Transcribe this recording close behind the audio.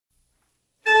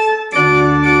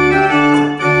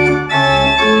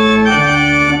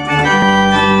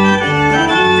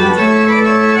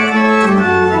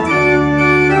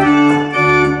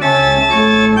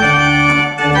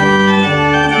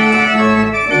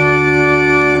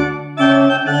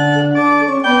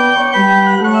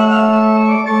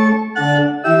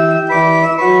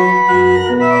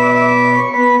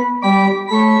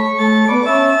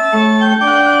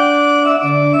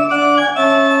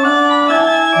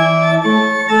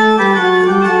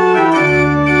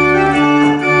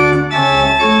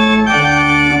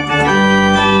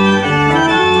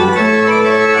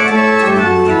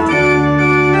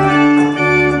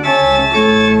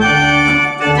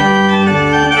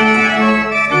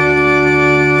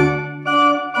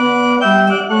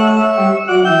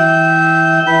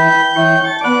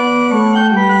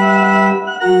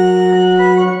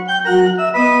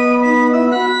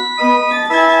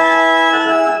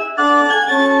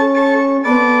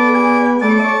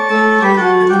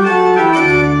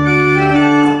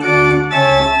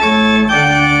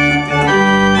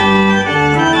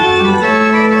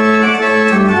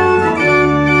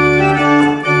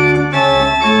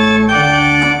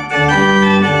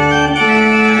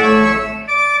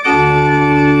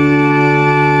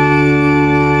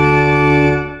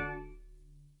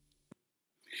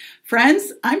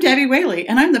Friends, I'm Debbie Whaley,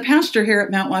 and I'm the pastor here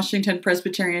at Mount Washington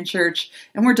Presbyterian Church,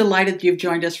 and we're delighted you've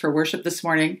joined us for worship this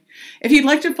morning. If you'd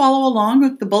like to follow along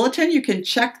with the Bulletin, you can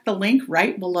check the link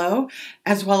right below,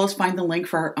 as well as find the link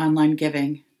for our online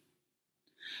giving.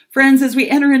 Friends, as we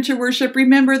enter into worship,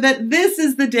 remember that this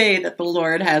is the day that the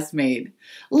Lord has made.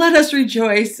 Let us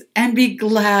rejoice and be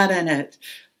glad in it.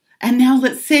 And now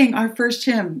let's sing our first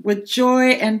hymn with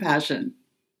joy and passion.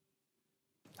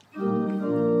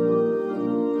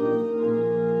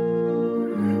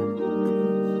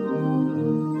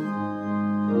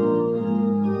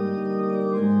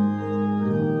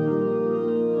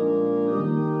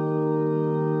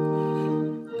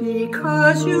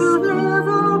 Because you live,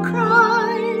 O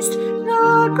Christ,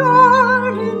 the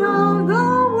garden of the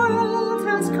world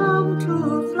has come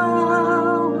to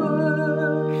flower.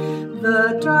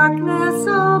 The darkness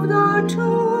of the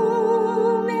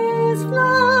tomb is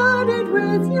flooded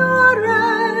with your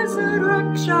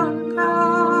resurrection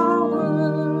power.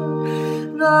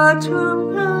 The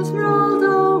tomb has rolled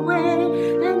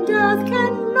away, and death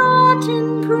cannot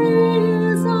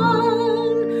imprison.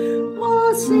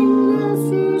 Oh, sing this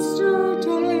Easter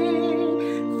day,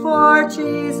 for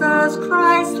Jesus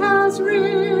Christ has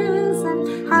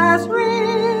risen, has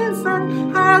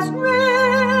risen, has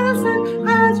risen,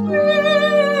 has risen.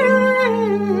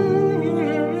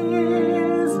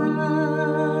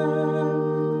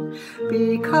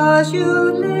 Because you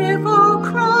live, O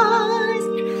Christ,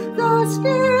 the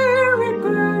spirit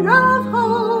bird of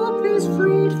hope is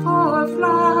freed for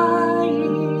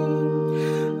flying.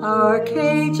 Our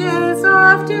cages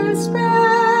of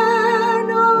despair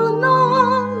no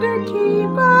longer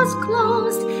keep us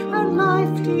closed and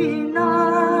life denying.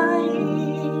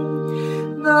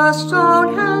 The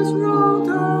stone has rolled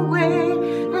away,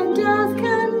 and death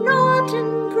cannot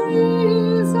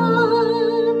imprison.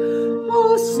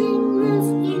 Oh, sing this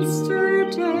Easter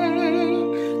day,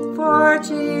 for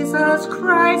Jesus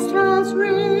Christ has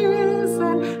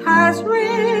risen, has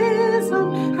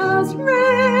risen, has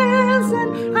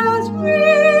risen, has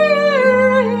risen.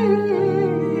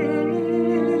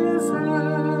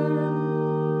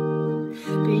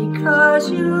 Because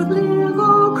you live,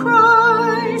 O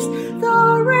Christ,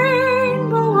 the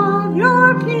rainbow of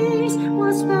your peace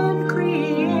will span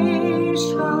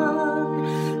creation.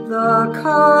 The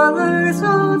colors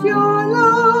of your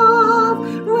love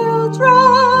will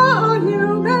draw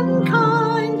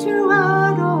humankind to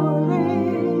adoration.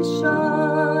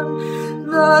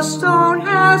 The stone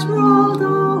has rolled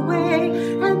away,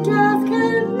 and death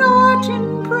cannot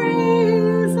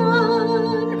imprison.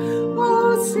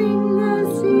 Oh, sing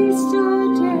this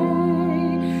Easter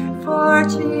day, for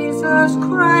Jesus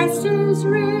Christ is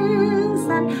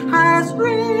risen, has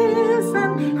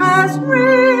risen, has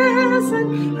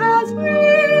risen, has risen.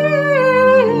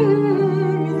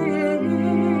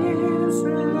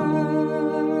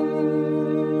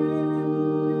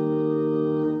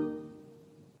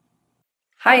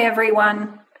 Hi,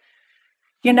 everyone.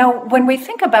 You know, when we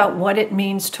think about what it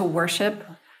means to worship,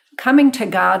 coming to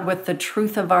God with the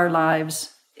truth of our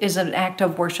lives is an act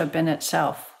of worship in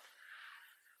itself.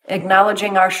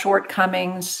 Acknowledging our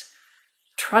shortcomings,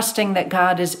 trusting that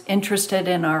God is interested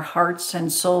in our hearts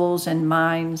and souls and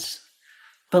minds,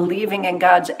 believing in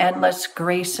God's endless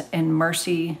grace and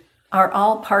mercy are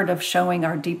all part of showing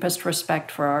our deepest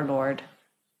respect for our Lord.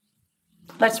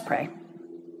 Let's pray.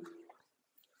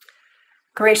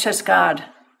 Gracious God,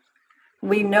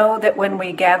 we know that when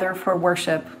we gather for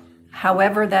worship,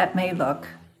 however that may look,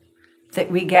 that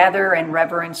we gather in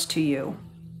reverence to you.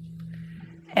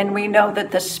 And we know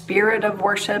that the spirit of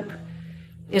worship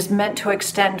is meant to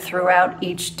extend throughout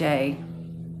each day.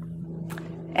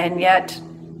 And yet,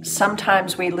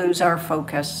 sometimes we lose our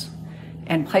focus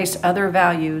and place other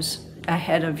values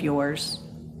ahead of yours.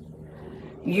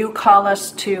 You call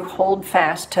us to hold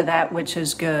fast to that which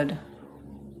is good,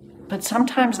 but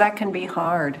sometimes that can be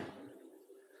hard.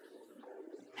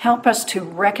 Help us to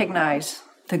recognize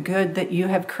the good that you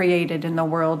have created in the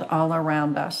world all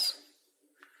around us.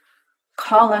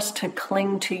 Call us to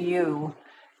cling to you,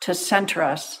 to center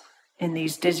us in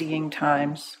these dizzying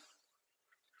times.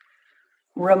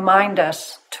 Remind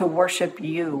us to worship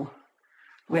you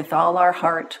with all our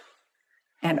heart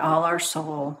and all our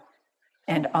soul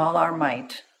and all our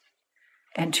might,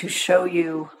 and to show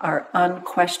you our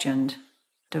unquestioned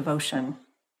devotion.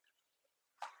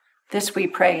 This we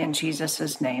pray in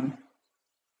Jesus' name.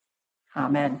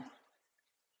 Amen.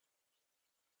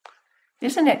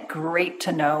 Isn't it great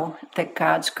to know that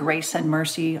God's grace and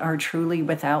mercy are truly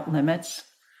without limits?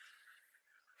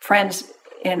 Friends,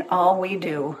 in all we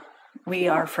do, we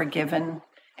are forgiven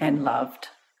and loved.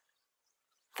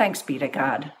 Thanks be to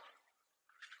God.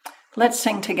 Let's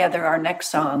sing together our next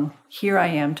song, Here I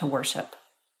Am to Worship.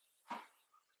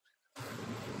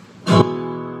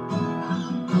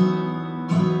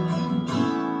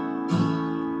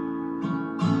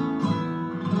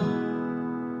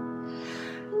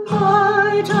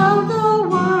 Light of the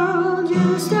world,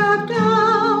 you step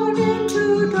down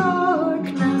into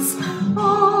darkness.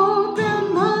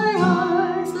 Open my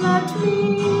eyes, let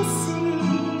me see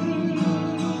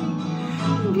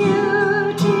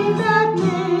beauty that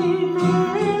made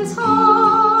this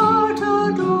heart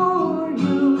adore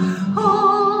you.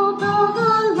 Hope of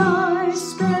a life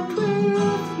spent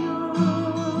with you.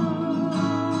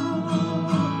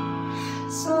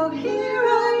 So here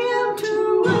I am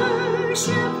to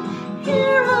worship.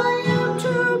 Here I am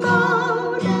to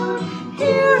bow down.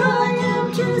 Here I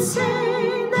am to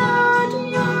say that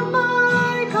you're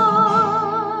my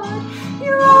God.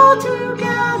 You're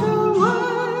altogether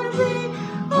worthy,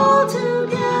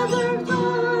 altogether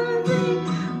worthy,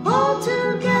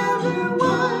 altogether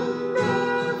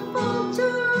wonderful to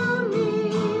me.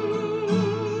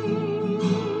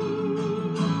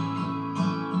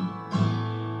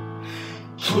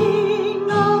 King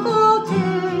of all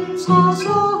days,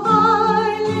 also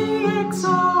highly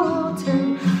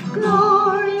exalted,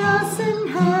 glorious in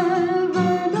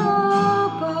heaven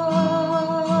above.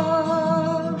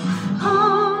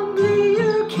 Humbly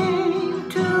you came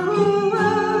to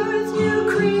earth, you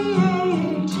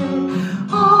created,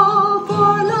 all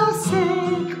for love's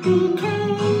sake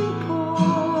became poor.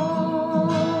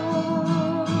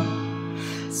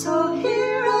 So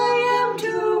here I am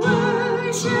to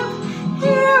worship,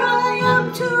 here I am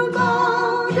to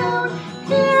bow down,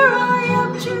 here I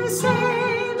am to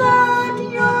say that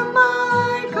you're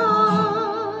my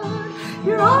God.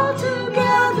 You're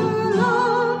altogether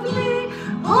lovely,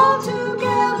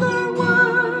 altogether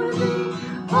worthy,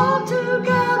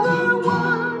 altogether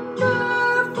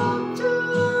wonderful to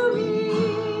me.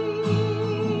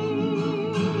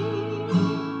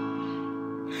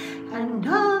 And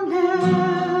I'll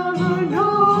never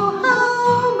know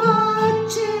how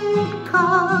much it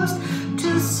cost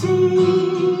to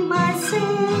see my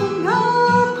sin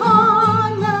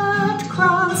upon that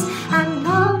cross. And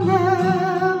I'll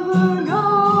never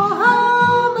know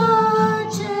how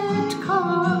much it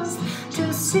cost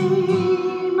to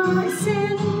see my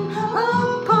sin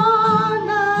upon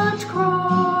that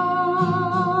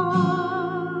cross.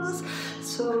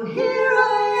 So here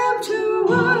I am to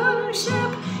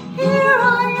worship, here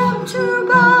I am to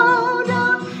bow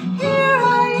down, here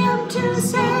I am to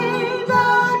say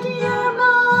that you're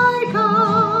my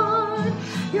God.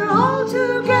 You're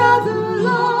altogether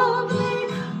lovely,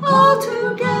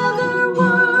 altogether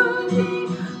worthy,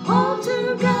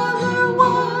 altogether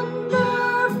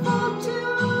wonderful to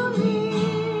me.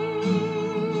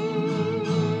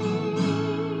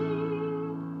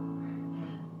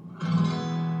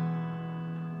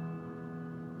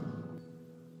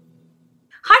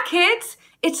 Hi kids!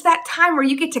 It's that time where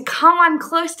you get to come on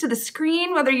close to the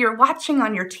screen, whether you're watching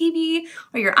on your TV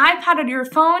or your iPad or your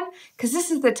phone, because this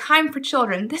is the time for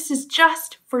children. This is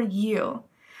just for you.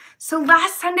 So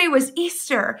last Sunday was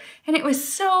Easter, and it was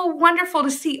so wonderful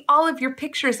to see all of your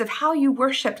pictures of how you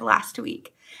worshiped last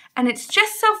week. And it's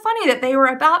just so funny that they were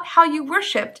about how you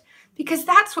worshiped, because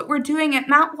that's what we're doing at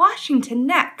Mount Washington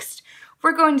next.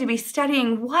 We're going to be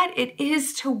studying what it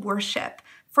is to worship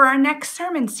for our next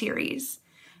sermon series.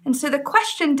 And so the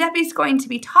question Debbie's going to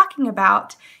be talking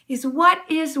about is, what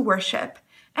is worship?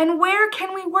 And where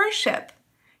can we worship?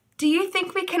 Do you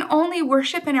think we can only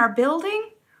worship in our building?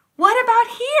 What about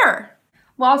here?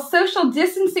 While social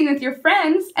distancing with your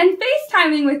friends and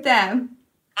FaceTiming with them.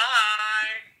 Hi.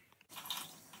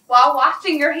 While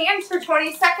washing your hands for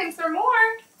 20 seconds or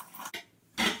more.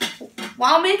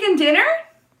 While making dinner.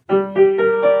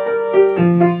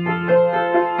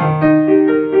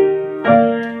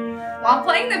 While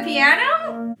playing the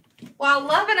piano? While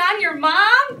loving on your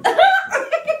mom?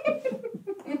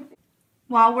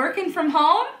 While working from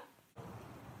home?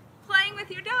 Playing with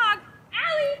your dog?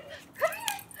 Allie, come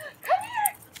here, come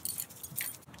here.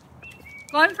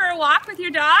 Going for a walk with your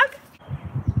dog?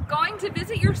 Going to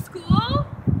visit your school?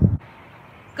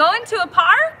 Going to a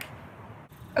park?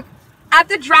 At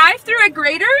the drive-thru at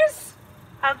Grader's?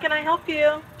 How can I help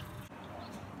you?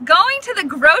 Going to the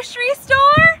grocery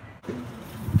store?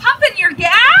 Pumping your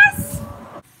gas?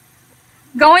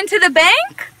 Going to the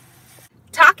bank?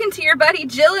 Talking to your buddy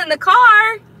Jill in the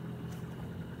car?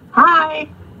 Hi.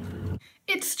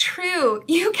 It's true.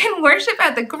 You can worship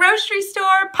at the grocery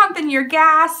store, pumping your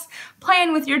gas,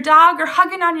 playing with your dog, or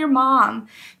hugging on your mom.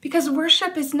 Because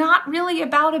worship is not really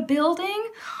about a building.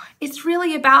 It's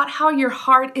really about how your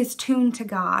heart is tuned to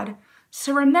God.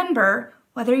 So remember,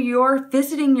 Whether you're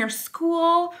visiting your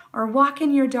school or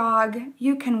walking your dog,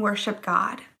 you can worship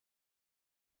God.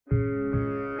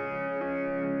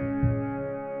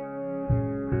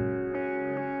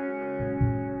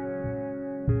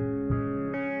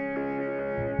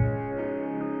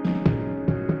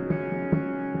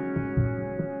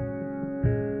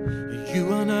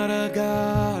 You are not a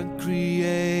God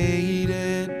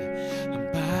created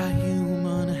by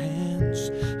human hands.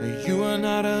 You are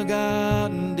not a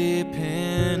God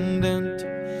dependent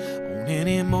on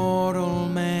any mortal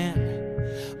man.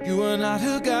 You are not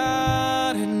a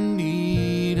God in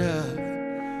need of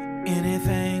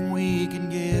anything we can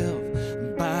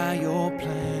give by your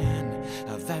plan.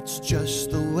 That's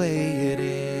just the way it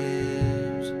is.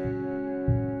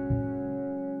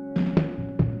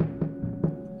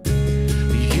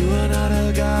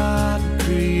 God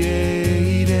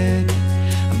created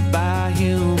by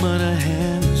human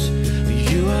hands.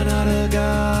 You are not a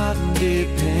God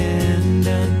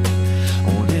dependent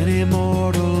on any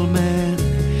mortal man.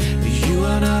 You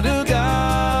are not a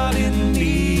God in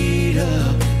need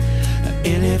of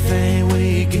anything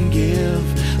we can give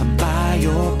by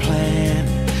your plan.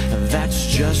 That's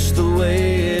just the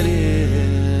way it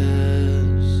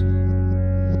is.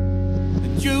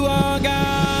 You are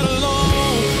God alone.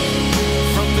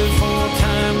 Before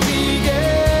time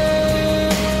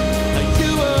began,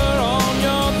 you were on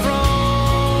your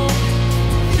throne.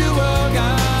 You were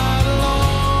God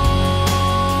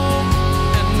alone.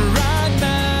 And right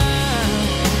now,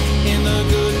 in the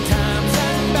good times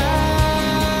and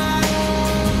bad,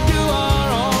 you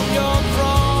are on your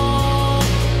throne.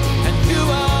 And you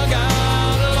are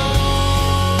God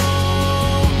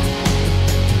alone.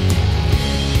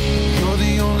 You're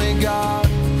the only God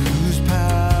whose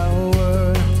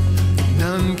power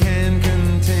none can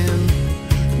contend.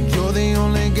 You're the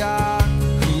only God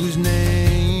whose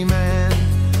name and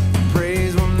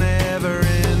praise will never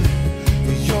end.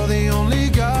 You're the only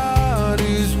God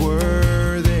who's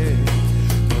worthy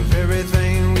of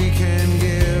everything we can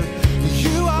give.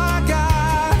 You are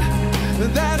God,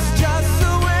 that's just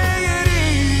the way it is.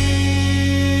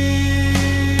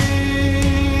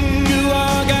 You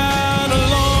are God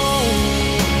alone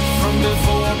from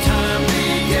before time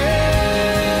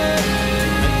began.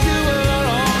 You were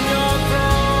on your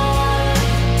throne,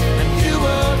 and you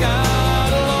were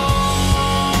God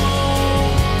alone.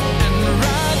 And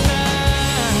right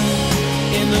now,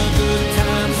 in the good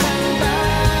times and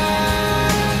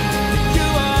bad, you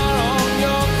are on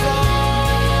your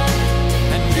throne,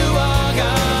 and you are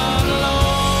God alone.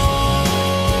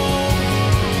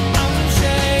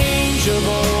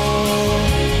 Unchangeable,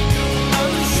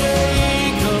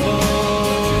 unshakable,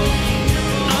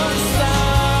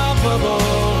 unstoppable.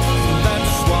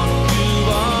 That's what you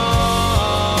are.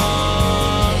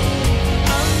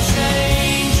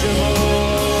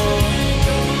 Unchangeable,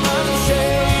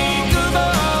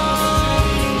 unshakable,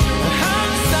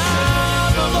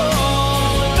 unstoppable.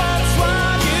 That's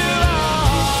what you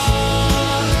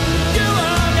are. You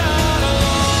are God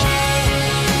alone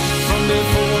from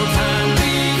before time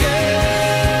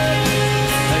began.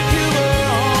 You were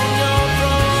on your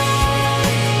throne.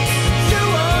 You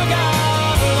are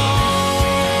God alone.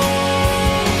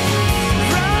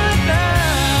 Right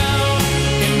now,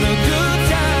 in the good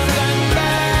times and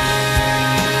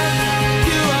bad,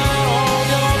 you are on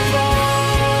your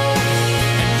throne.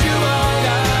 And you are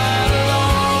God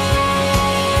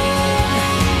alone.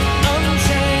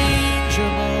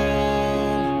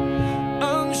 Unchangeable,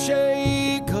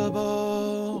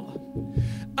 unshakable,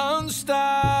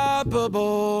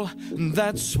 unstoppable.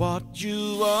 That's what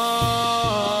you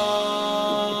are.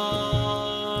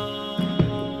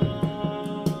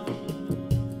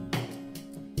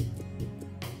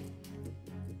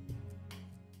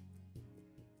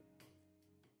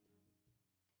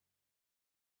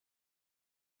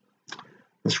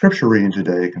 The scripture reading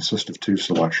today consists of two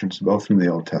selections, both from the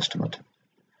Old Testament.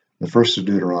 The first is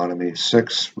Deuteronomy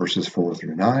 6, verses 4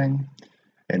 through 9,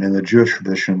 and in the Jewish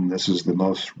tradition, this is the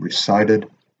most recited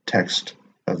text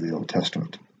of the Old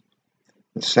Testament.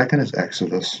 The second is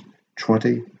Exodus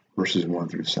 20, verses 1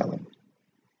 through 7.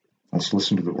 Let's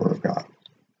listen to the Word of God.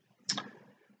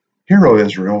 Hear, O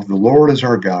Israel, the Lord is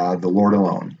our God, the Lord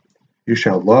alone. You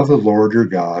shall love the Lord your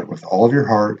God with all of your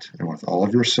heart, and with all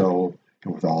of your soul,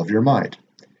 and with all of your might.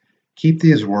 Keep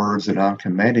these words that I'm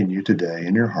commanding you today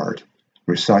in your heart.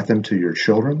 Recite them to your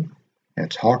children,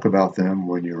 and talk about them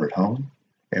when you're at home,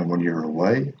 and when you're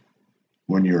away,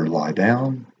 when you lie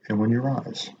down, and when you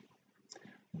rise.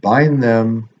 Bind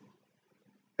them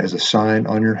as a sign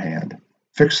on your hand.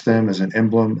 Fix them as an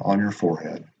emblem on your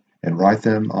forehead, and write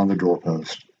them on the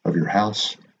doorpost of your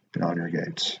house and on your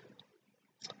gates.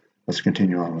 Let's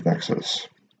continue on with Exodus.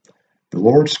 The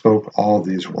Lord spoke all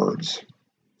these words.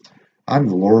 I'm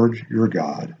the Lord your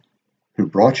God, who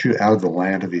brought you out of the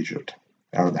land of Egypt,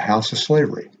 out of the house of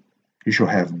slavery. You shall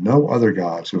have no other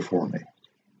gods before me.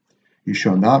 You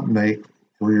shall not make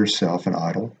for yourself an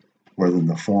idol, whether in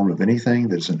the form of anything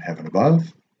that is in heaven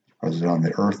above, or is on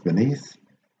the earth beneath,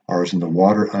 or is in the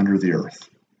water under the earth.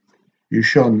 You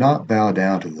shall not bow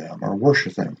down to them or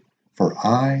worship them, for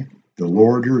I, the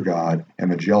Lord your God,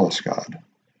 am a jealous God,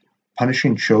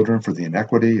 punishing children for the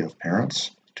iniquity of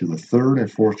parents to the third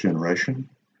and fourth generation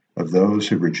of those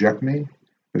who reject me,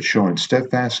 but showing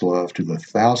steadfast love to the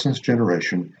thousandth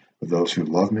generation of those who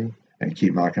love me and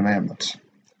keep my commandments.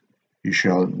 You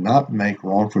shall not make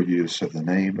wrongful use of the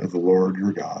name of the Lord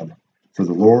your God, for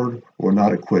the Lord will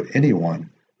not acquit anyone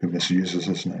who misuses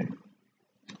his name.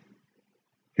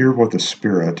 Hear what the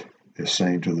Spirit is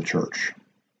saying to the church.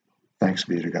 Thanks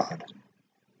be to God.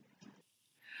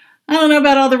 I don't know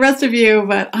about all the rest of you,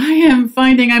 but I am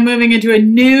finding I'm moving into a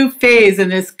new phase in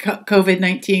this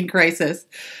COVID-19 crisis.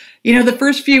 You know, the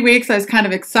first few weeks I was kind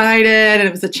of excited and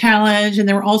it was a challenge and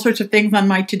there were all sorts of things on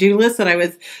my to-do list that I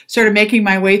was sort of making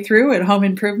my way through at home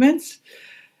improvements.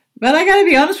 But I got to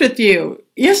be honest with you,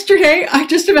 yesterday I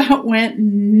just about went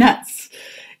nuts.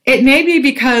 It may be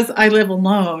because I live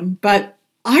alone, but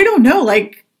I don't know,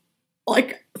 like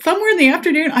somewhere in the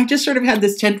afternoon, I just sort of had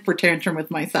this temper tantrum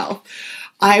with myself.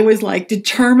 I was like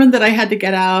determined that I had to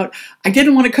get out. I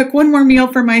didn't want to cook one more meal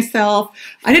for myself.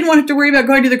 I didn't want to have to worry about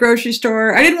going to the grocery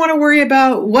store. I didn't want to worry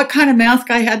about what kind of mask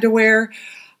I had to wear.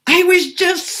 I was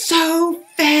just so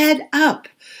fed up.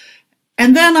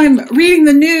 And then I'm reading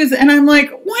the news and I'm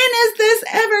like, when is this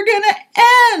ever going to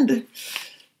end?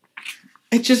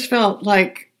 It just felt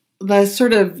like the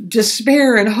sort of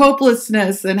despair and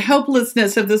hopelessness and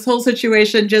helplessness of this whole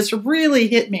situation just really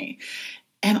hit me.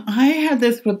 And I had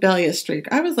this rebellious streak.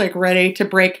 I was like ready to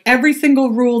break every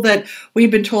single rule that we've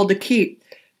been told to keep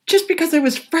just because I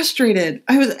was frustrated.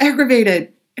 I was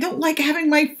aggravated. I don't like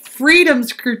having my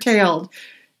freedoms curtailed.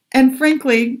 And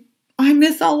frankly, I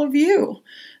miss all of you.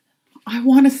 I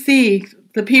want to see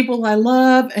the people I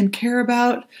love and care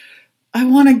about. I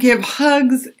want to give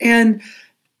hugs and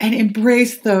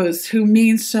embrace those who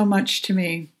mean so much to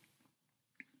me.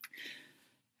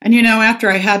 And, you know, after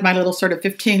I had my little sort of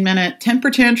 15-minute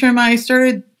temper tantrum, I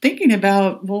started thinking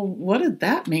about, well, what did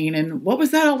that mean? And what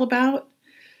was that all about?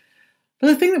 But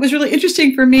the thing that was really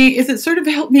interesting for me is it sort of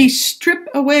helped me strip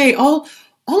away all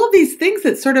of these things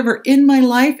that sort of are in my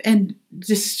life and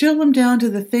distill them down to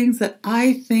the things that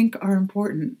I think are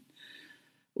important.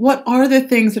 What are the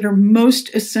things that are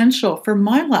most essential for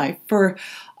my life, for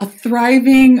a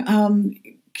thriving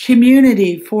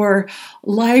community, for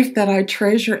life that I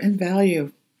treasure and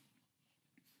value?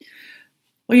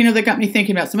 Well, you know, that got me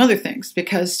thinking about some other things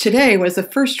because today was a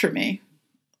first for me.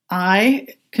 I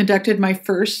conducted my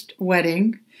first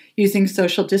wedding using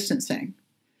social distancing.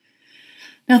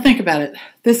 Now think about it.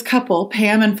 This couple,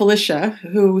 Pam and Felicia,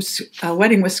 whose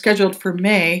wedding was scheduled for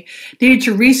May, needed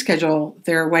to reschedule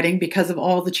their wedding because of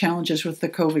all the challenges with the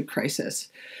COVID crisis.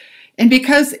 And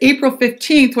because April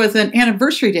 15th was an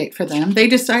anniversary date for them, they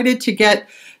decided to get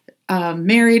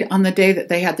married on the day that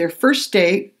they had their first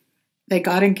date. They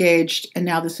got engaged, and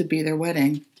now this would be their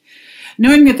wedding.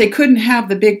 Knowing that they couldn't have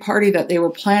the big party that they were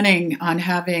planning on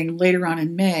having later on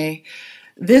in May,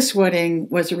 this wedding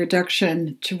was a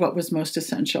reduction to what was most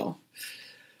essential.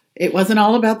 It wasn't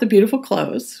all about the beautiful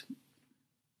clothes.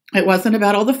 It wasn't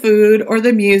about all the food or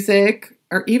the music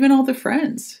or even all the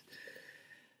friends.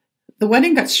 The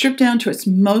wedding got stripped down to its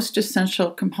most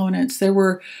essential components. There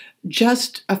were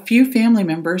just a few family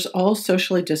members, all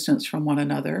socially distanced from one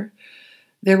another.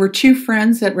 There were two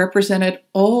friends that represented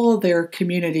all their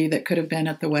community that could have been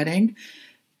at the wedding.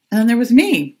 And then there was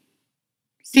me,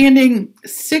 standing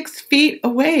 6 feet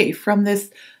away from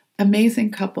this amazing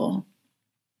couple.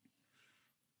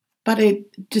 But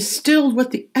it distilled what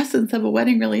the essence of a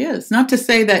wedding really is. Not to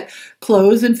say that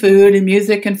clothes and food and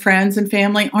music and friends and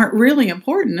family aren't really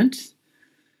important,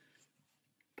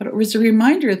 but it was a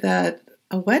reminder that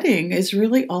a wedding is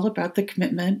really all about the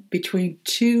commitment between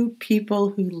two people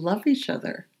who love each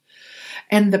other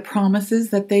and the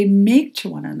promises that they make to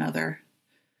one another.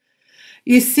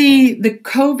 You see, the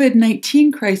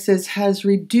COVID-19 crisis has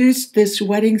reduced this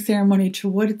wedding ceremony to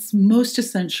what is most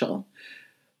essential,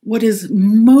 what is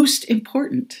most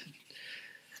important,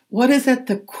 what is at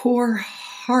the core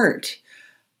heart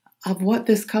of what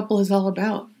this couple is all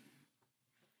about.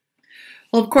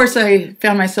 Well, of course, I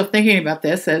found myself thinking about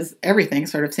this, as everything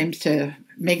sort of seems to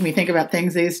make me think about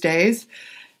things these days.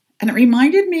 And it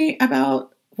reminded me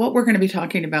about what we're going to be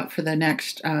talking about for the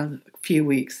next few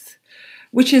weeks,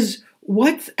 which is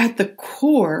what's at the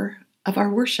core of our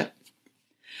worship.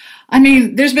 I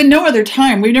mean, there's been no other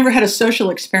time. We've never had a social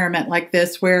experiment like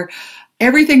this where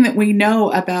everything that we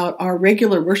know about our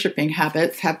regular worshiping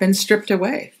habits have been stripped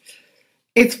away.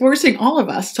 It's forcing all of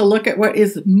us to look at what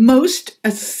is most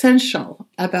essential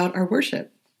about our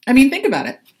worship. I mean, think about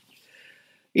it.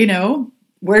 You know,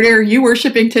 where are you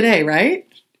worshiping today, right?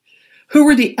 Who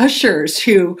were the ushers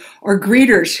or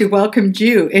greeters who welcomed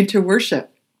you into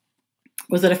worship?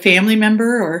 Was it a family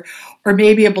member or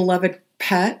maybe a beloved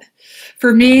pet?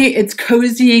 For me, it's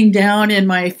cozying down in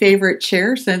my favorite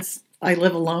chair since I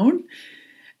live alone.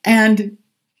 And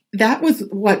that was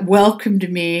what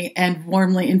welcomed me and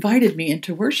warmly invited me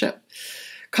into worship.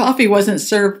 Coffee wasn't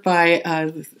served by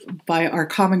our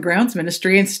Common Grounds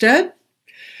ministry. Instead,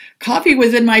 coffee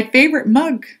was in my favorite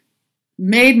mug,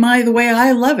 made the way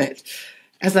I love it,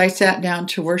 as I sat down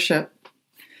to worship.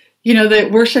 You know, the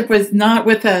worship was not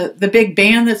with the big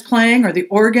band that's playing or the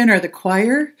organ or the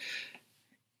choir.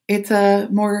 It's a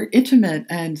more intimate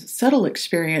and subtle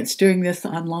experience doing this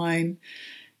online.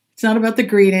 It's not about the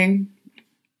greeting.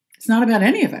 It's not about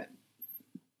any of it.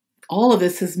 All of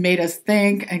this has made us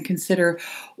think and consider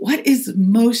what is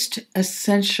most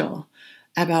essential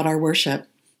about our worship.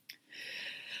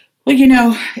 Well, you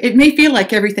know, it may feel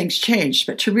like everything's changed,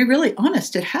 but to be really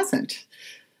honest, it hasn't.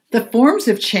 The forms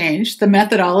have changed. The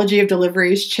methodology of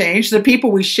delivery has changed. The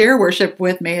people we share worship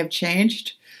with may have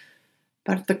changed.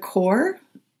 But at the core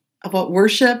of what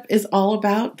worship is all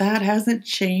about, that hasn't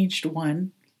changed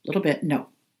one little bit. No,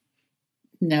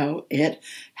 it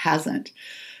hasn't.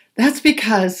 That's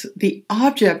because the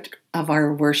object of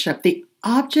our worship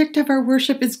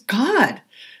is God.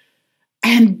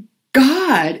 And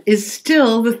God is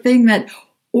still the thing that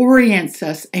orients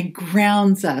us and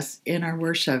grounds us in our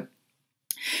worship.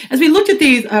 As we looked at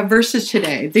these verses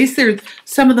today, these are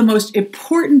some of the most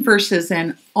important verses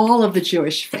in all of the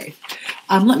Jewish faith.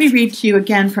 Let me read to you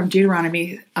again from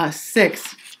Deuteronomy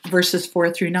 6, verses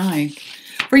 4 through 9.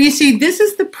 Where you see, this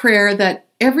is the prayer that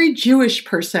every Jewish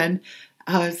person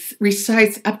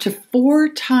recites up to 4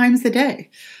 times a day.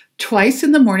 Twice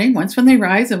in the morning, once when they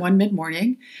rise and one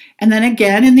mid-morning, and then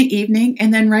again in the evening,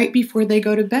 and then right before they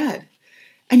go to bed.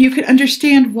 And you can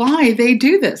understand why they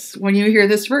do this when you hear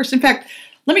this verse. In fact,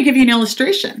 let me give you an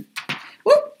illustration.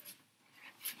 Whoop.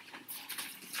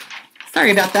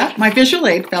 Sorry about that. My visual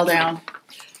aid fell down.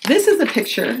 This is a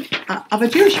picture of a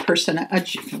Jewish person. Let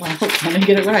me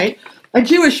get it right. A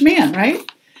Jewish man, right?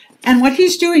 And what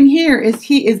he's doing here is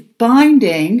he is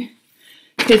binding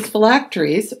his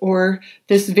phylacteries, or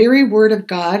this very word of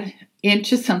God,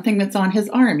 into something that's on his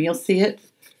arm. You'll see it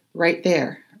right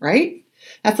there, right?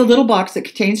 That's a little box that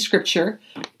contains scripture.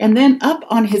 And then up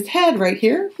on his head right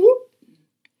here, whoop,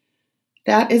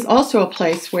 that is also a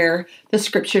place where the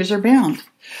scriptures are bound.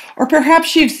 Or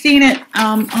perhaps you've seen it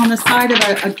on the side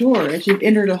of a door as you've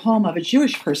entered a home of a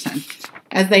Jewish person.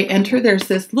 As they enter, there's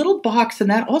this little box, and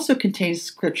that also contains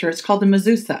scripture. It's called the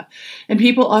mezuzah, and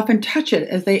people often touch it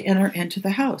as they enter into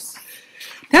the house.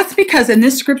 That's because in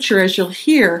this scripture, as you'll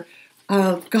hear,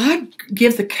 God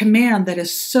gives a command that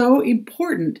is so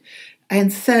important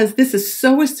and says this is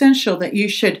so essential that you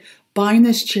should bind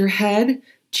this to your head,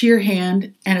 to your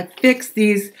hand, and affix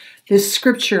this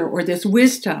scripture or this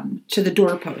wisdom to the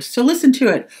doorpost. So listen to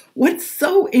it. What's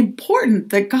so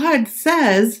important that God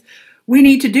says we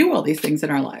need to do all these things in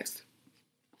our lives?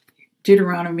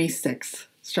 Deuteronomy 6,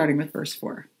 starting with verse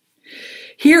 4.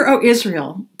 Hear, O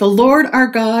Israel, the Lord our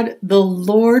God, the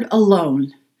Lord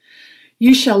alone.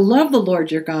 You shall love the Lord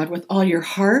your God with all your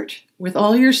heart, with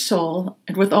all your soul,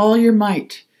 and with all your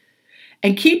might.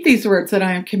 And keep these words that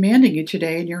I am commanding you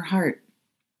today in your heart.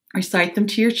 Recite them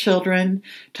to your children.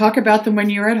 Talk about them when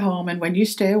you're at home and when you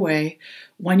stay away,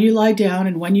 when you lie down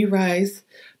and when you rise.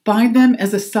 Bind them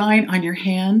as a sign on your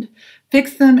hand.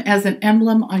 Fix them as an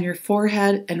emblem on your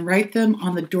forehead, and write them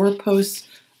on the doorposts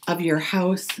of your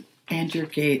house and your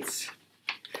gates.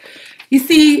 You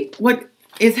see, what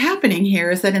is happening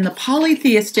here is that in the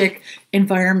polytheistic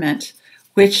environment,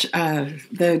 which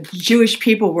the Jewish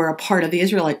people were a part of, the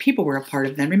Israelite people were a part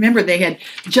of them. Remember, they had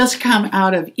just come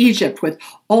out of Egypt with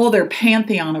all their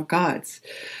pantheon of gods.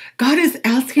 God is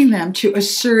asking them to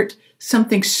assert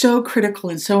something so critical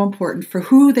and so important for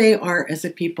who they are as a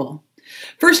people.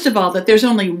 First of all, that there's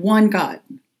only one God.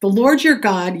 The Lord your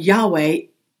God, Yahweh,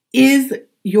 is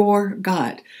your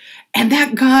God. And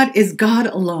that God is God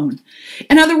alone.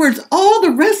 In other words, all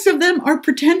the rest of them are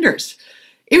pretenders.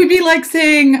 It would be like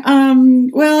saying,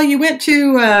 well, you went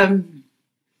to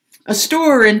a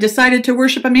store and decided to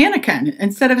worship a mannequin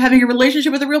instead of having a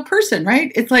relationship with a real person,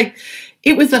 right? It's like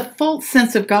it was a false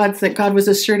sense of God that God was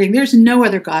asserting, there's no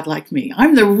other God like me.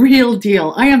 I'm the real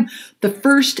deal. I am the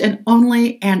first and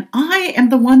only, and I am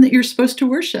the one that you're supposed to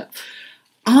worship.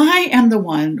 I am the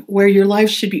one where your life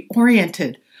should be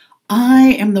oriented.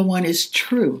 I am the one is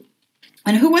true.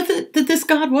 And who was it that this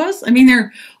God was? I mean, there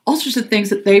are all sorts of things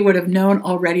that they would have known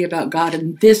already about God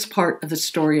in this part of the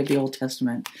story of the Old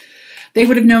Testament. They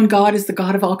would have known God as the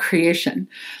God of all creation,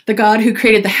 the God who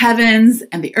created the heavens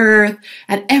and the earth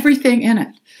and everything in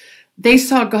it. They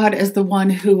saw God as the one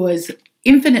who was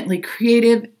infinitely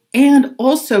creative and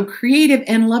also creative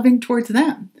and loving towards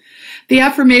them. The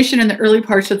affirmation in the early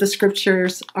parts of the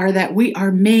scriptures are that we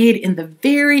are made in the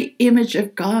very image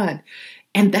of God,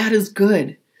 and that is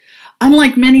good.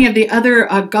 Unlike many of the other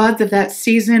gods of that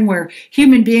season where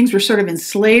human beings were sort of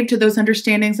enslaved to those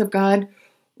understandings of God,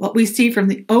 what we see from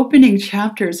the opening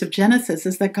chapters of Genesis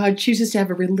is that God chooses to have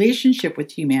a relationship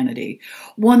with humanity,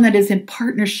 one that is in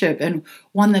partnership and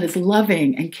one that is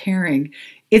loving and caring.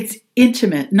 It's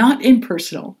intimate, not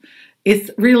impersonal.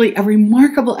 It's really a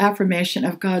remarkable affirmation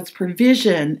of God's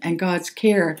provision and God's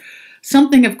care,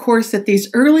 something, of course, that these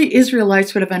early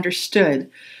Israelites would have understood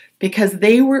because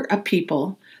they were a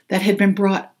people that had been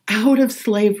brought out of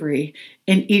slavery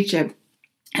in Egypt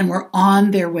and were on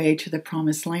their way to the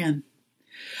promised land.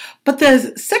 But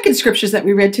the second scriptures that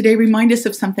we read today remind us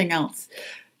of something else.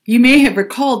 You may have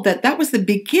recalled that that was the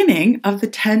beginning of the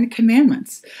 10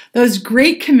 Commandments, those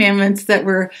great commandments that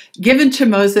were given to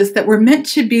Moses that were meant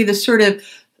to be the sort of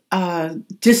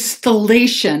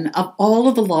distillation of all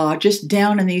of the law just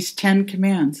down in these 10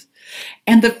 commands.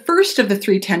 And the first of the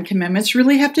 10 Commandments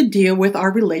really have to deal with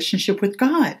our relationship with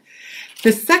God.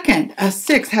 The second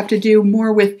 6 have to do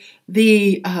more with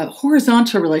the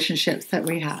horizontal relationships that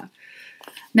we have.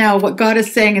 Now, what God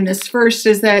is saying in this verse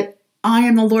is that I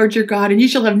am the Lord your God, and you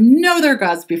shall have no other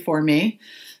gods before me.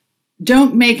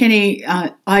 Don't make any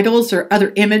idols or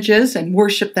other images and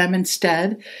worship them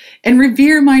instead. And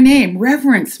revere my name,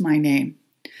 reverence my name.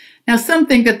 Now, some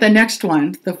think that the next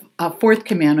one, the fourth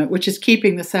commandment, which is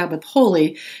keeping the Sabbath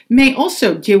holy, may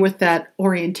also deal with that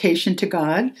orientation to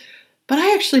God. But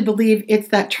I actually believe it's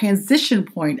that transition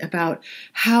point about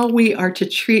how we are to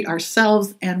treat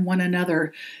ourselves and one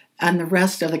another and the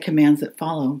rest of the commands that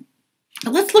follow.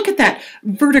 Let's look at that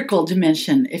vertical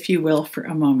dimension, if you will, for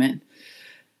a moment.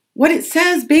 What it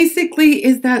says basically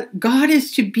is that God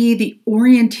is to be the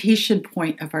orientation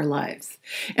point of our lives.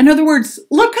 In other words,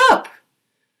 look up.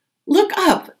 Look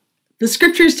up. The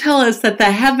scriptures tell us that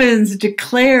the heavens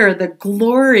declare the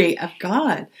glory of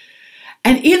God.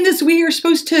 And in this, we are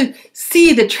supposed to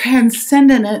see the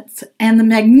transcendence and the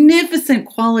magnificent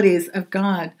qualities of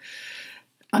God.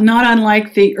 Not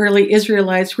unlike the early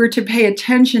Israelites, we're to pay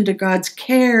attention to God's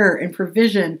care and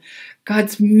provision,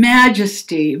 God's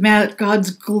majesty,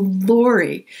 God's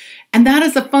glory. And that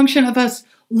is a function of us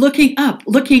looking up,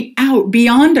 looking out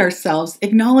beyond ourselves,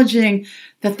 acknowledging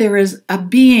that there is a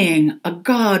being, a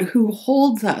God who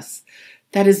holds us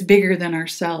that is bigger than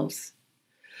ourselves.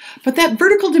 But that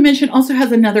vertical dimension also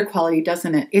has another quality,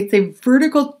 doesn't it? It's a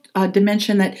vertical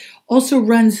dimension that also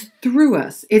runs through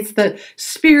us. It's the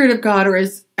Spirit of God, or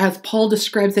as Paul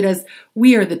describes it as,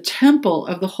 we are the temple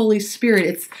of the Holy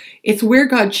Spirit. It's where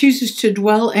God chooses to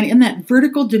dwell, and in that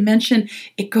vertical dimension,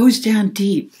 it goes down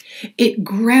deep. It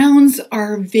grounds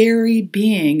our very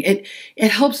being. It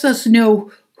helps us know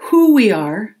who we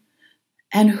are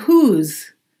and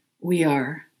whose we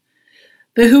are.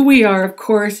 The who we are, of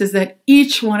course, is that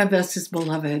each one of us is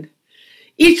beloved.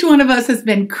 Each one of us has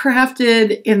been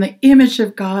crafted in the image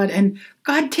of God, and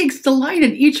God takes delight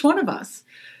in each one of us.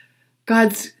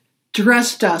 God's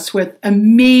dressed us with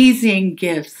amazing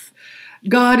gifts.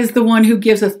 God is the one who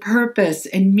gives us purpose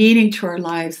and meaning to our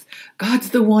lives.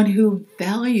 God's the one who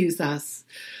values us.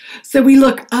 So we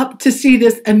look up to see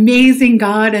this amazing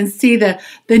God and see the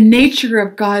nature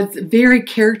of God's very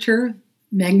character,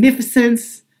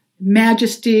 magnificence,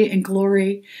 majesty, and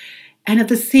glory. And at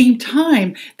the same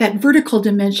time, that vertical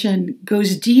dimension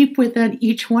goes deep within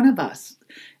each one of us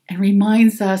and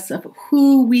reminds us of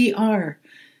who we are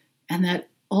and that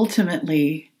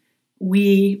ultimately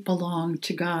we belong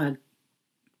to God.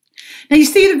 Now, you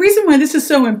see, the reason why this is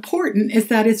so important is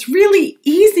that it's really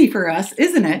easy for us,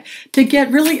 isn't it, to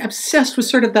get really obsessed with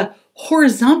sort of the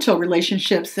horizontal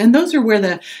relationships. And those are where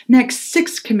the next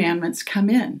 6 commandments come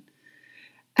in.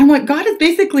 And what God is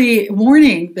basically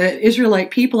warning the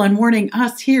Israelite people and warning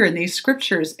us here in these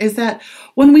scriptures is that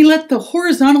when we let the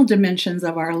horizontal dimensions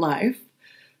of our life,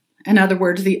 in other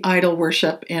words, the idol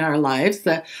worship in our lives,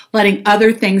 the letting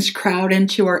other things crowd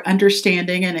into our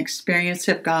understanding and experience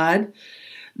of God,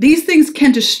 these things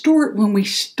can distort when we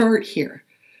start here.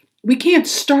 We can't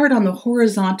start on the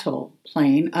horizontal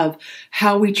plane of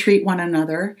how we treat one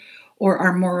another or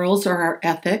our morals or our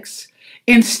ethics.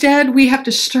 Instead, we have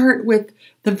to start with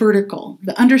the vertical,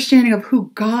 the understanding of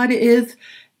who God is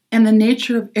and the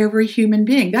nature of every human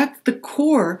being. That's the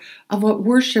core of what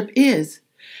worship is.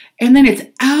 And then it's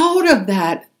out of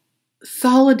that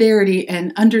solidarity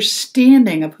and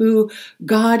understanding of who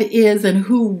God is and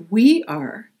who we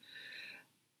are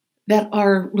that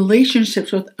our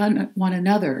relationships with one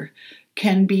another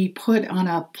can be put on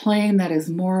a plane that is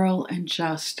moral and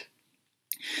just.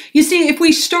 You see, if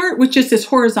we start with just this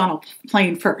horizontal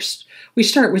plane first, we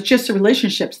start with just the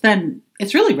relationships, then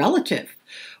it's really relative.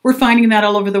 We're finding that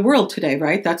all over the world today,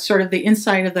 right? That's sort of the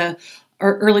insight of the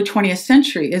early 20th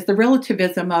century, is the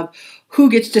relativism of who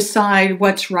gets to decide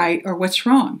what's right or what's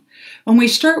wrong. When we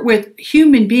start with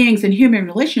human beings and human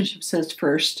relationships as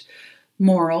first,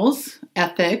 morals,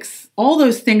 ethics, all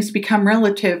those things become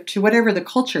relative to whatever the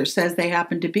culture says they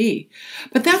happen to be.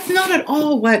 But that's not at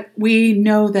all what we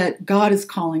know that God is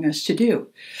calling us to do.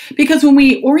 Because when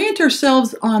we orient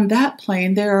ourselves on that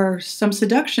plane, there are some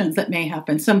seductions that may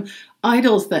happen, some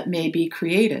idols that may be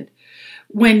created.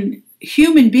 When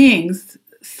human beings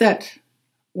set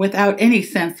without any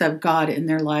sense of God in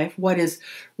their life what is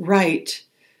right,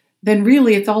 then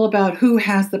really it's all about who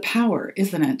has the power,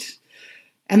 isn't it?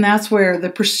 And that's where the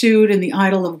pursuit and the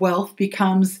idol of wealth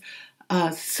becomes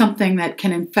something that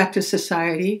can infect a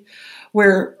society,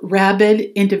 where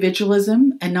rabid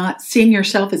individualism and not seeing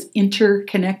yourself as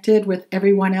interconnected with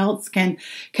everyone else can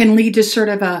lead to sort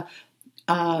of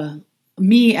a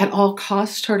me at all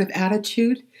costs sort of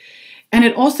attitude. And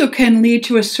it also can lead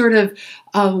to a sort of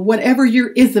whatever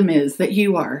your ism is that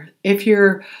you are, if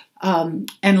you're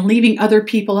and leaving other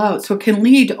people out. So it can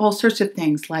lead to all sorts of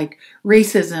things like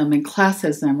racism and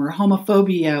classism or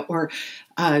homophobia or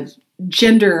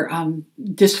gender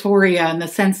dysphoria in the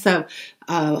sense of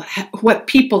what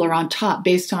people are on top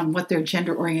based on what their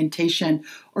gender orientation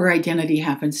or identity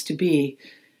happens to be.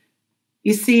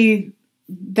 You see,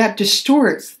 that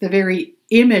distorts the very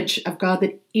image of God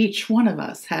that each one of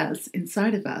us has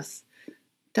inside of us,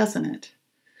 doesn't it?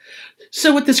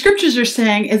 So what the scriptures are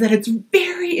saying is that it's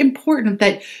very important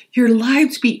that your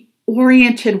lives be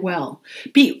oriented well.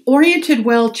 Be oriented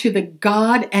well to the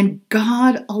God and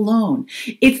God alone.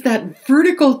 It's that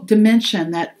vertical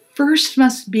dimension that first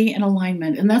must be in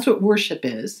alignment, and that's what worship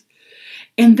is.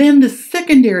 And then the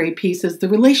secondary piece is the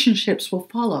relationships will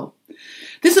follow.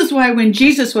 This is why when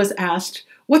Jesus was asked,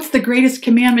 what's the greatest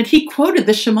commandment? He quoted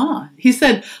the Shema. He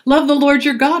said, love the Lord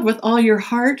your God with all your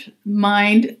heart,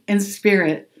 mind, and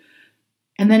spirit.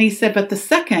 And then he said, but the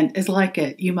second is like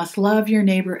it. You must love your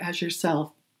neighbor as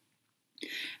yourself.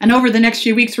 And over the next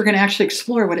few weeks, we're going to actually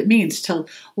explore what it means to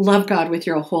love God with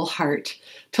your whole heart,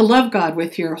 to love God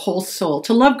with your whole soul,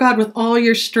 to love God with all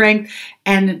your strength,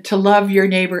 and to love your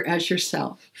neighbor as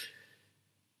yourself.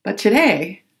 But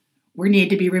today, we need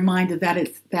to be reminded that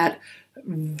it's that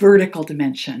vertical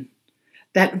dimension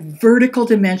that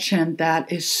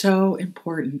is so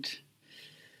important.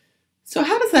 So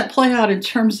how does that play out in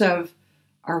terms of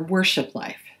our worship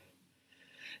life?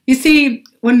 You see,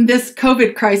 when this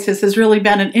COVID crisis has really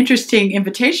been an interesting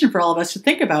invitation for all of us to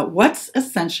think about what's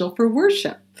essential for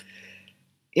worship.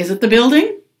 Is it the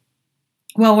building?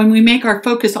 Well, when we make our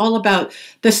focus all about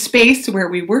the space where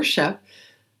we worship,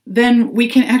 then we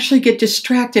can actually get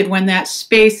distracted when that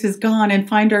space is gone and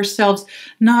find ourselves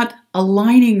not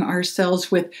aligning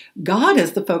ourselves with God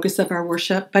as the focus of our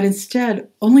worship, but instead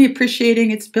only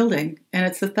appreciating its building and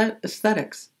its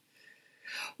aesthetics.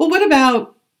 Well, what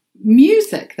about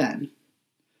music then?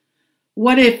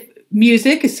 What if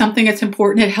music is something that's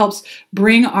important? It helps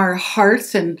bring our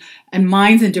hearts and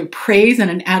minds into praise and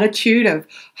an attitude of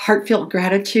heartfelt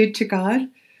gratitude to God.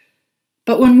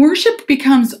 But when worship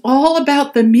becomes all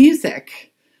about the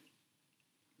music,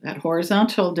 that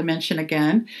horizontal dimension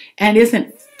again, and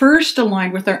isn't first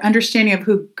aligned with our understanding of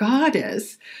who God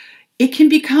is, it can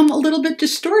become a little bit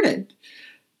distorted.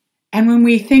 And when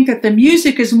we think that the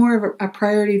music is more of a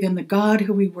priority than the God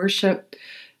who we worship,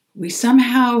 we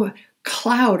somehow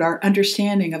cloud our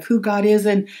understanding of who God is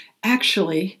and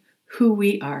actually who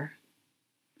we are,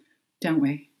 don't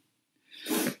we?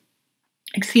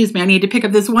 Excuse me, I need to pick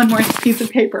up this one more piece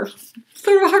of paper. It's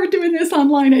sort of hard doing this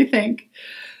online, I think.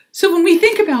 So when we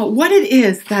think about what it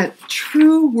is that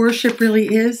true worship really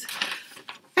is,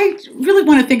 I really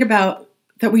want to think about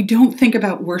that we don't think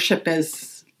about worship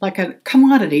as like a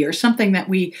commodity or something that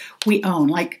we own.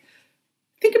 Like,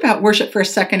 think about worship for a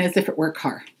second as if it were a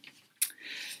car.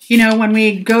 You know, when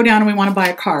we go down and we want to buy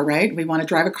a car, right? We want to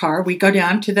drive a car. We go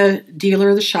down to the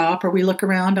dealer or the shop, or we look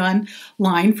around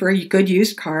online for a good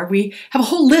used car. We have a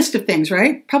whole list of things,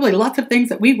 right? Probably lots of things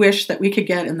that we wish that we could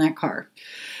get in that car.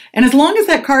 And as long as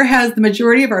that car has the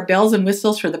majority of our bells and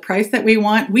whistles for the price that we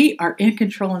want, we are in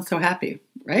control and so happy,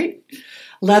 right?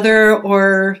 Leather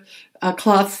or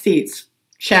cloth seats,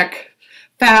 check.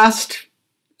 Fast,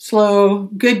 slow,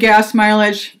 good gas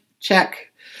mileage, check.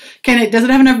 Does it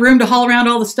have enough room to haul around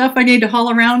all the stuff I need to haul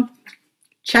around?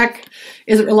 Check.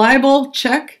 Is it reliable?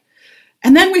 Check.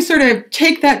 And then we sort of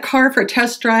take that car for a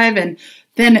test drive, and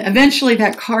then eventually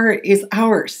that car is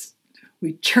ours.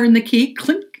 We turn the key,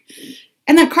 clink,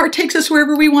 and that car takes us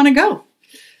wherever we want to go.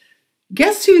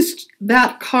 Guess who's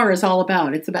that car is all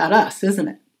about? It's about us, isn't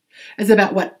it? It's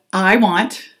about what I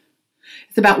want.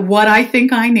 It's about what I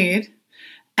think I need.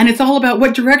 And it's all about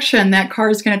what direction that car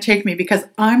is going to take me, because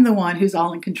I'm the one who's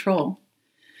all in control.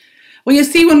 Well, you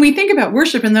see, when we think about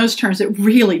worship in those terms, it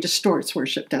really distorts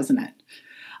worship, doesn't it?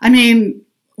 I mean,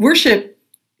 worship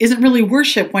isn't really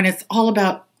worship when it's all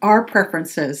about our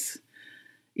preferences.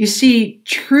 You see,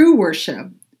 true worship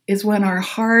is when our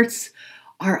hearts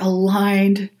are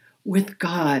aligned with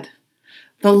God.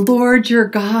 The Lord your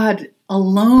God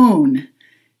alone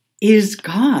is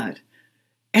God.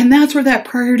 And that's where that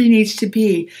priority needs to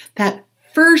be, that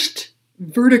first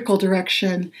vertical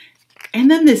direction, and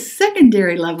then this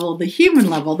secondary level, the human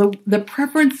level, the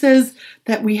preferences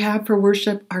that we have for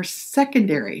worship are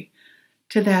secondary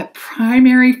to that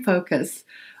primary focus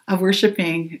of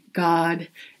worshiping God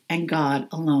and God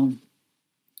alone.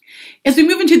 As we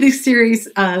move into this series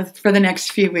for the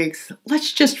next few weeks,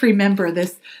 let's just remember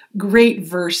this great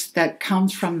verse that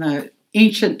comes from the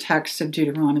ancient text of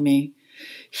Deuteronomy.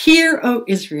 Hear, O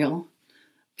Israel,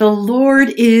 the Lord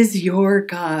is your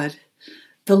God,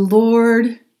 the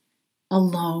Lord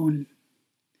alone.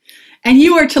 And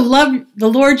you are to love the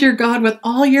Lord your God with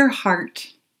all your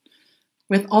heart,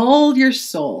 with all your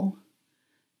soul,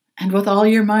 and with all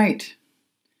your might.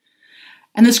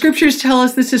 And the scriptures tell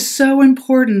us this is so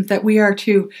important that we are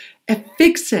to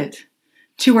affix it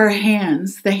to our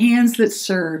hands, the hands that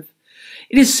serve.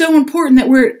 It is so important that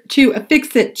we're to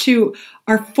affix it to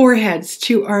our foreheads,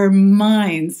 to our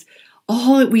minds.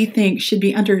 All that we think should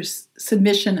be under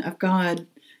submission of God.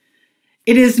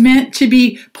 It is meant to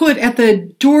be put at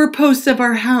the doorposts of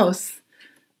our house,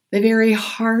 the very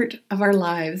heart of our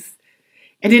lives.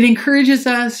 And it encourages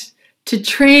us to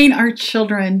train our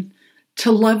children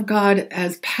to love God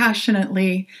as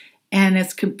passionately and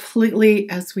as completely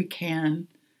as we can.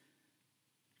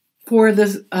 For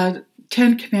the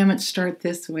 10 Commandments start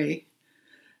this way.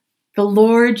 The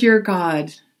Lord your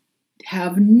God,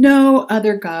 have no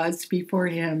other gods before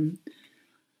him.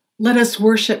 Let us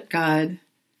worship God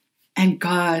and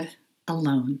God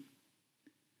alone.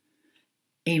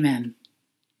 Amen.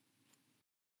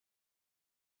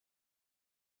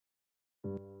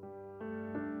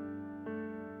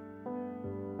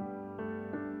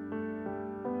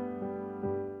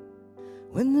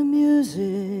 When the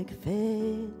music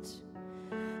fades,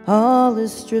 all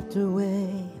is stripped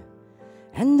away,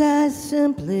 and I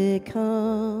simply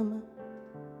come,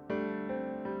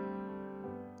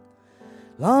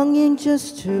 longing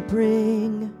just to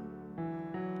bring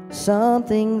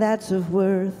something that's of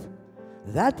worth,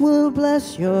 that will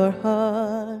bless your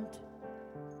heart.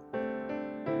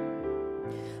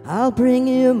 I'll bring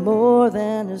you more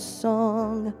than a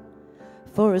song,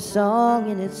 for a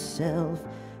song in itself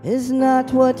is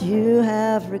not what you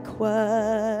have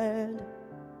required.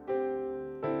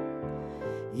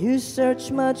 You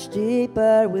search much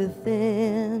deeper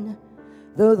within,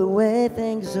 though the way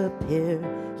things appear,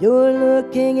 you're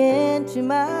looking into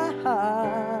my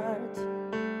heart.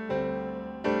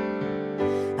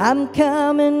 I'm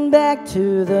coming back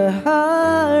to the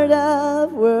heart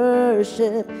of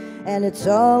worship, and it's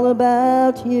all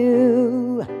about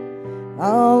you.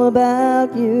 All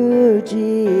about you,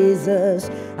 Jesus.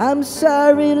 I'm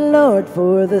sorry, Lord,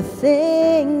 for the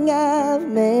thing I've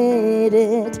made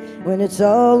it, when it's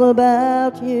all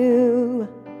about you.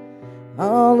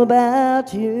 All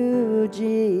about you,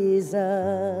 Jesus.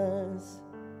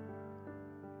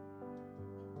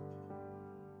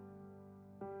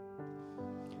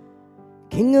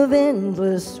 King of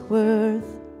endless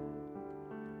worth,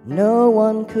 no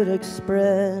one could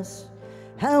express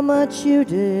how much you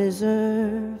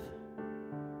deserve.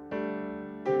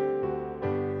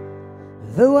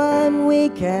 Though I'm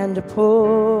weak and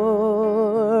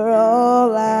poor,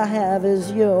 all I have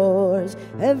is yours,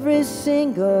 every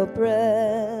single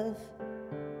breath.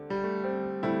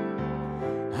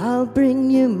 I'll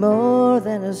bring you more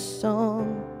than a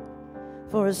song,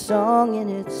 for a song in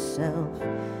itself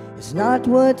is not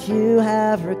what you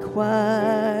have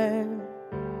required.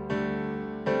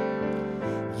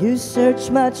 You search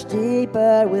much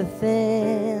deeper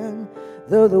within,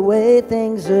 though the way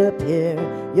things appear,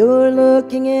 you're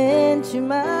looking into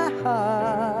my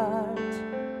heart.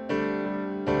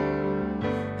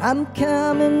 I'm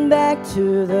coming back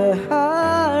to the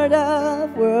heart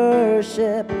of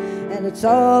worship, and it's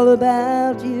all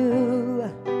about you,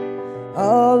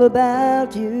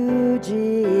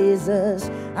 Jesus.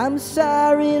 I'm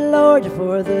sorry, Lord,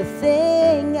 for the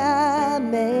thing I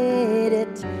made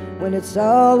it, when it's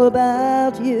all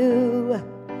about you.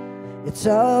 It's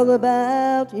all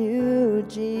about you,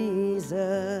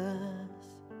 Jesus.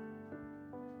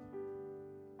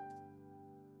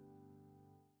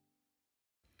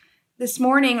 This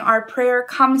morning, our prayer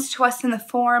comes to us in the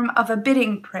form of a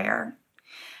bidding prayer.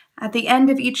 At the end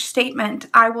of each statement,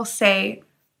 I will say,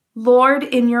 Lord,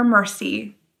 in your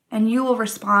mercy, and you will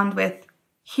respond with,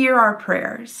 hear our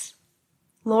prayers.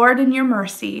 Lord, in your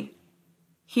mercy,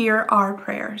 hear our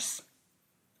prayers.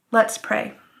 Let's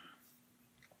pray.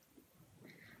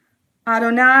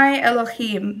 Adonai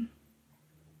Elohim,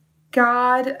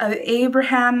 God of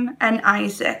Abraham and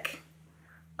Isaac,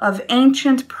 of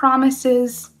ancient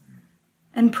promises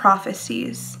and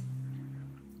prophecies,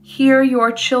 hear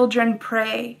your children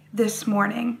pray this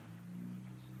morning.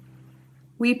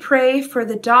 We pray for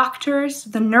the doctors,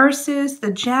 the nurses,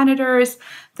 the janitors,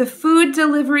 the food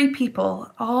delivery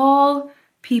people, all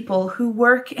people who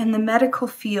work in the medical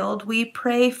field. We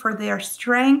pray for their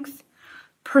strength,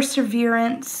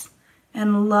 perseverance,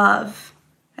 and love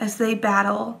as they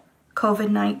battle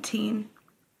COVID-19.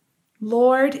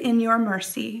 Lord, in your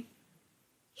mercy,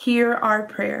 hear our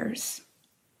prayers.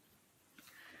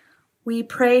 We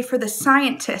pray for the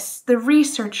scientists, the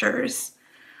researchers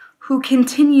who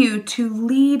continue to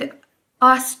lead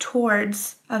us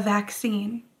towards a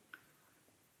vaccine.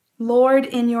 Lord,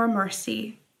 in your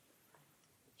mercy,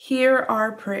 hear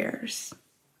our prayers.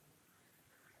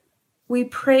 We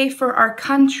pray for our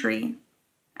country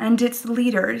and its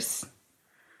leaders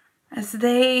as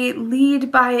they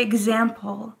lead by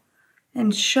example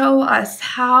and show us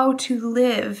how to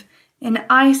live in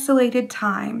isolated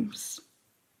times.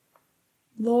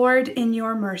 Lord, in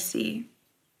your mercy,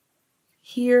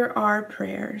 hear our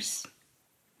prayers.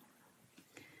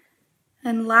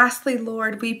 And lastly,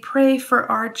 Lord, we pray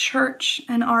for our church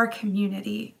and our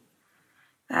community,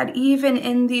 that even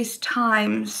in these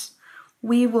times,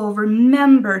 we will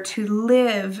remember to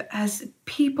live as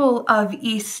people of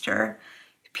Easter,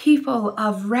 people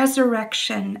of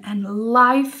resurrection and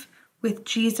life with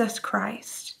Jesus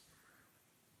Christ.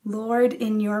 Lord,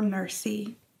 in your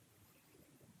mercy,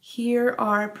 hear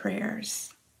our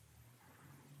prayers.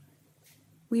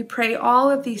 We pray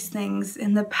all of these things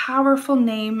in the powerful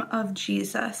name of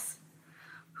Jesus,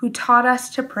 who taught us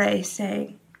to pray,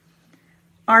 saying,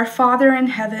 Our Father in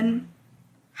heaven,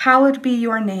 hallowed be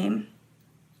your name.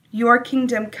 Your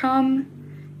kingdom come,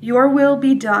 your will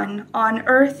be done on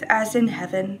earth as in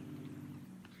heaven.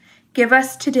 Give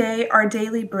us today our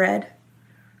daily bread.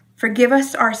 Forgive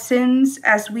us our sins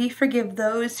as we forgive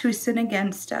those who sin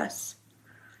against us.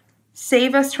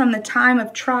 Save us from the time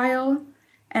of trial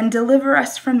and deliver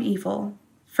us from evil.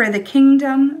 For the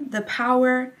kingdom, the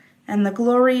power, and the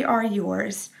glory are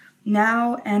yours,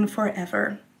 now and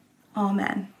forever.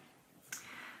 Amen.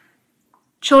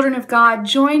 Children of God,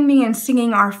 join me in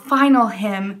singing our final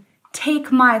hymn,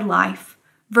 Take My Life,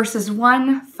 verses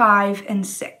 1, 5, and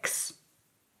 6.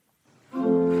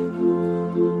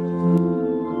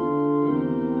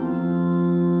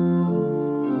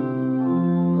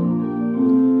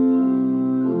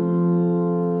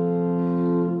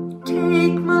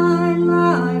 Take my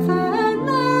life and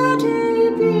let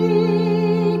it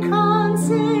be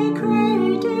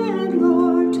consecrated,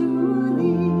 Lord, to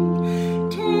thee.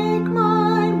 Take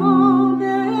my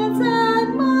moments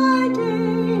and my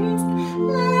days,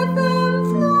 let them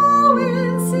flow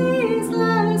in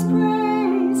ceaseless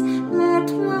praise. Let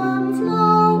them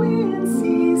flow in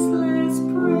ceaseless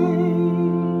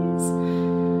praise.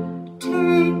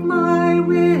 Take my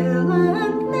will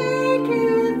and make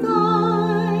it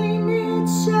thine. It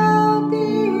shall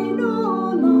be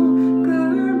no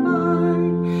longer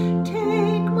mine.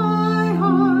 Take my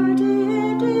heart,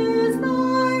 it is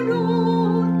thine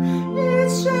own. It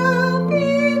shall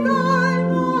be thy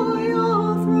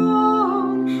royal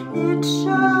throne. It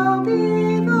shall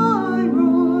be thy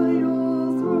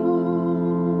royal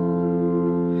throne.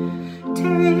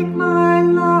 Take my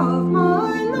love,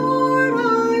 my Lord,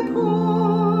 I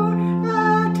pour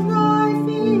at thy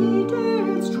feet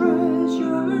its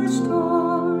treasure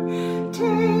store.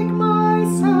 Take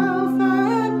myself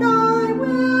and I will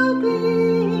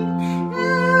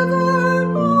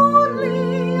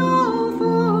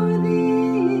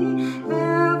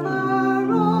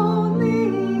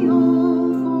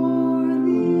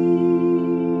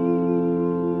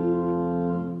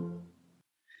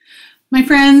My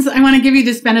friends, I want to give you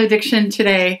this benediction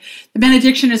today. The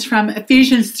benediction is from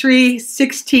Ephesians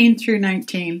 3:16 through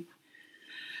 19.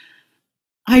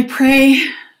 I pray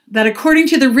that according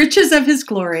to the riches of his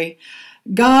glory,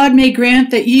 God may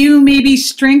grant that you may be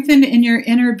strengthened in your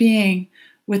inner being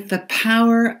with the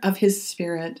power of his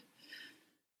Spirit,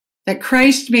 that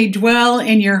Christ may dwell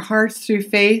in your hearts through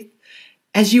faith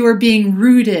as you are being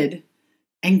rooted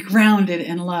and grounded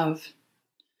in love.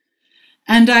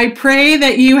 And I pray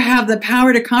that you have the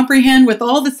power to comprehend with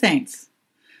all the saints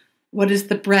what is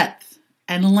the breadth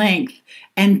and length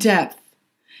and depth,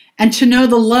 and to know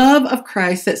the love of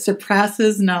Christ that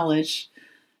surpasses knowledge,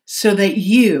 so that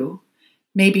you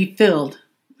may be filled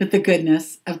with the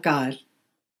goodness of God.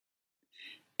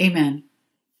 Amen.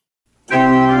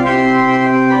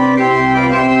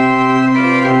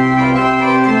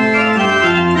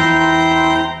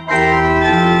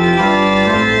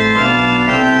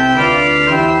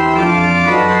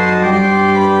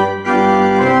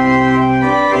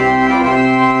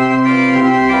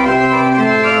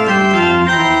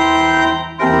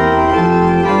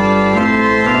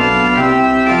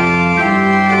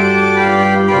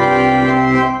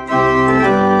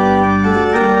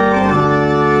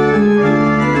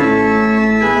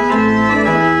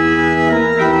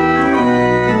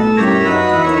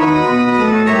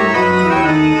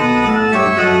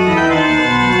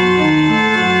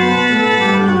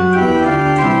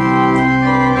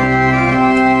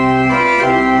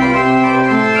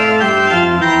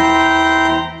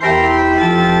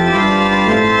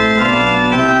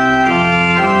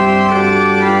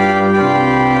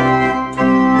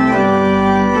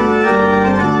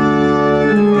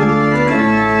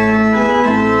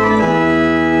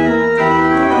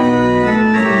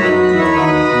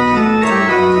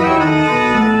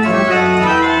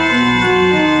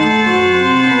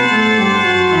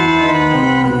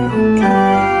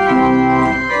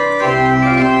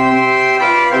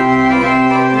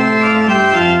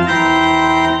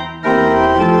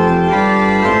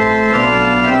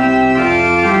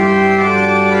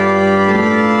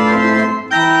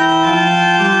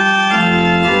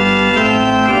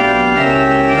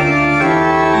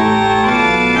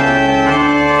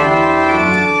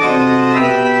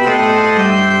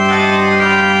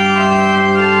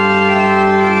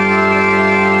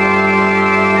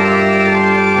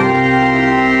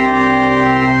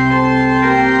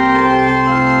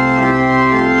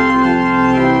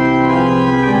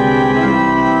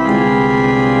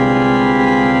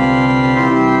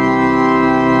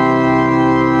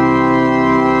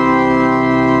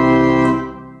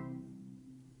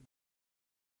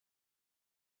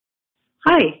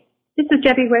 Hi, this is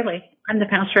Debbie Whaley. I'm the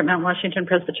pastor at Mount Washington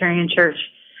Presbyterian Church.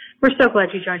 We're so glad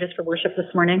you joined us for worship this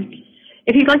morning.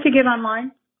 If you'd like to give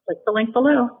online, click the link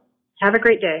below. Have a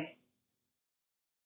great day.